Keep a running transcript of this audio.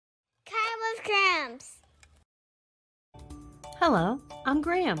Grams. Hello, I'm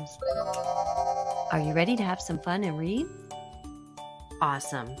Grams. Are you ready to have some fun and read?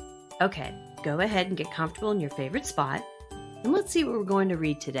 Awesome. Okay, go ahead and get comfortable in your favorite spot, and let's see what we're going to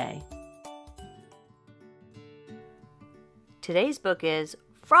read today. Today's book is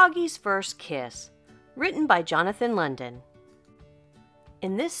Froggy's First Kiss, written by Jonathan London.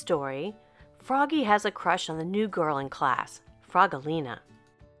 In this story, Froggy has a crush on the new girl in class, Frogilina.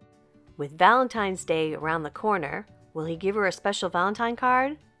 With Valentine's Day around the corner, will he give her a special Valentine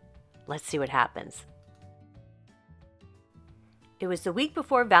card? Let's see what happens. It was the week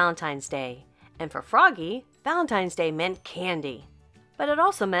before Valentine's Day, and for Froggy, Valentine's Day meant candy, but it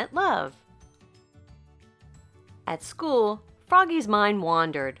also meant love. At school, Froggy's mind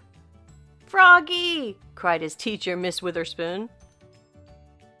wandered. "Froggy!" cried his teacher, Miss Witherspoon.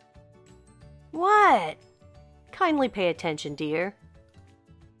 "What?" "Kindly pay attention, dear."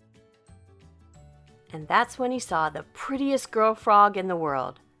 And that's when he saw the prettiest girl frog in the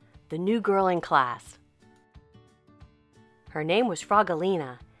world, the new girl in class. Her name was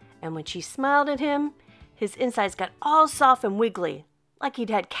Frogilina, and when she smiled at him, his insides got all soft and wiggly, like he'd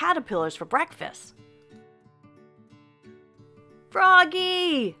had caterpillars for breakfast.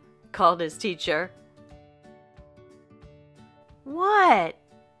 "Froggy!" called his teacher. "What?"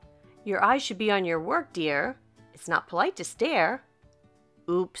 "Your eyes should be on your work, dear. It's not polite to stare."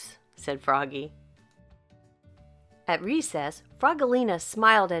 "Oops," said Froggy. At recess, Frogilina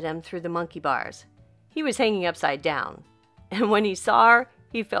smiled at him through the monkey bars. He was hanging upside down, and when he saw her,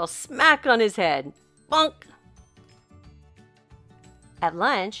 he fell smack on his head. Bonk! At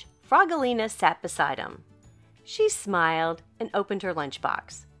lunch, Frogilina sat beside him. She smiled and opened her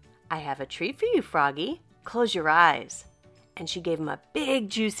lunchbox. "I have a treat for you, Froggy. Close your eyes." And she gave him a big,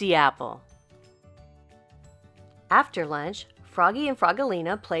 juicy apple. After lunch, Froggy and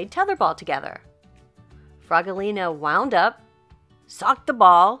Frogilina played tetherball together. Frogilina wound up, socked the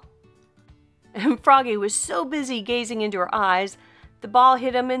ball, and Froggy was so busy gazing into her eyes, the ball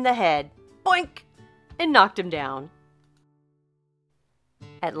hit him in the head, boink, and knocked him down.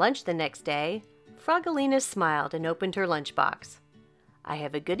 At lunch the next day, Frogilina smiled and opened her lunchbox. "I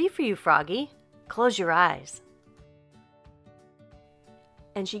have a goodie for you, Froggy. Close your eyes."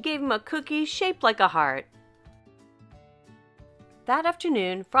 And she gave him a cookie shaped like a heart. That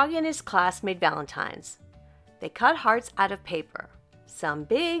afternoon, Froggy and his class made Valentines. They cut hearts out of paper, some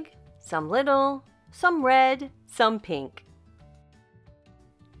big, some little, some red, some pink.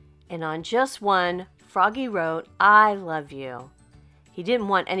 And on just one, Froggy wrote, "I love you." He didn't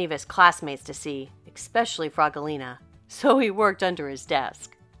want any of his classmates to see, especially Frogilina, so he worked under his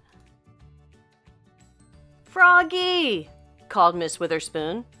desk. "Froggy!" called Miss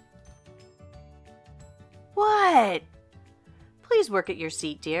Witherspoon. "What?" "Please work at your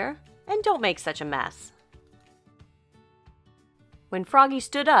seat, dear, and don't make such a mess." When Froggy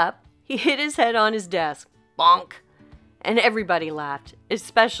stood up, he hit his head on his desk. Bonk! And everybody laughed,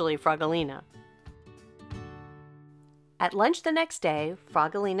 especially Frogilina. At lunch the next day,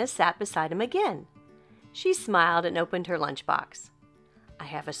 Frogilina sat beside him again. She smiled and opened her lunchbox. "I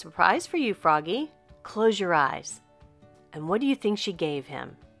have a surprise for you, Froggy. Close your eyes." And what do you think she gave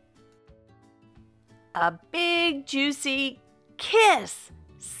him? A big, juicy kiss!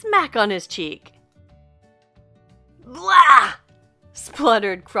 Smack on his cheek. "Blah!"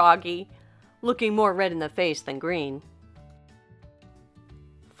 spluttered Froggy, looking more red in the face than green.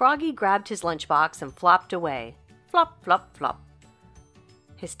 Froggy grabbed his lunchbox and flopped away. Flop, flop, flop.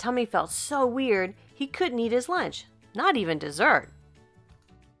 His tummy felt so weird he couldn't eat his lunch, not even dessert.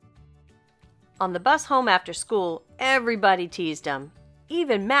 On the bus home after school, everybody teased him,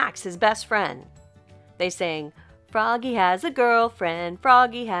 even Max, his best friend. They sang, "Froggy has a girlfriend,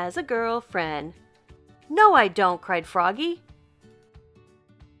 Froggy has a girlfriend." "No, I don't," cried Froggy.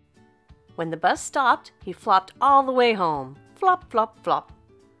 When the bus stopped, he flopped all the way home. Flop, flop, flop.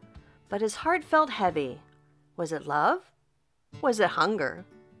 But his heart felt heavy. Was it love? Was it hunger?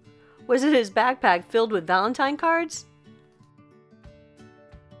 Was it his backpack filled with Valentine cards?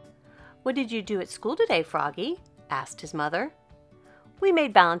 "What did you do at school today, Froggy?" asked his mother. "We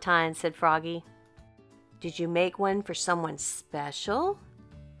made Valentines," said Froggy. "Did you make one for someone special?"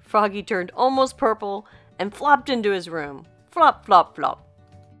 Froggy turned almost purple and flopped into his room. Flop, flop, flop.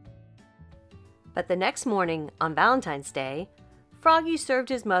 But the next morning, on Valentine's Day, Froggy served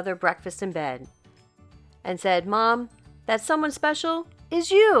his mother breakfast in bed and said, "Mom, that someone special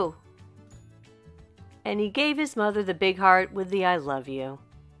is you." And he gave his mother the big heart with the "I love you."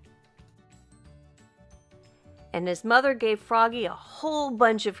 And his mother gave Froggy a whole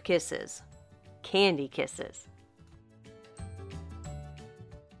bunch of kisses. Candy kisses.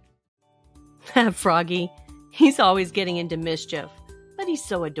 Froggy. He's always getting into mischief, but he's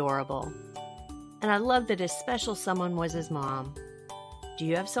so adorable. And I love that his special someone was his mom. Do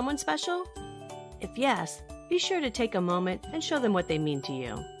you have someone special? If yes, be sure to take a moment and show them what they mean to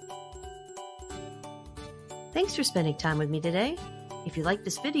you. Thanks for spending time with me today. If you like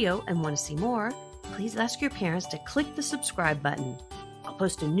this video and want to see more, please ask your parents to click the subscribe button. I'll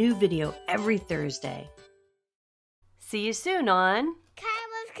post a new video every Thursday. See you soon on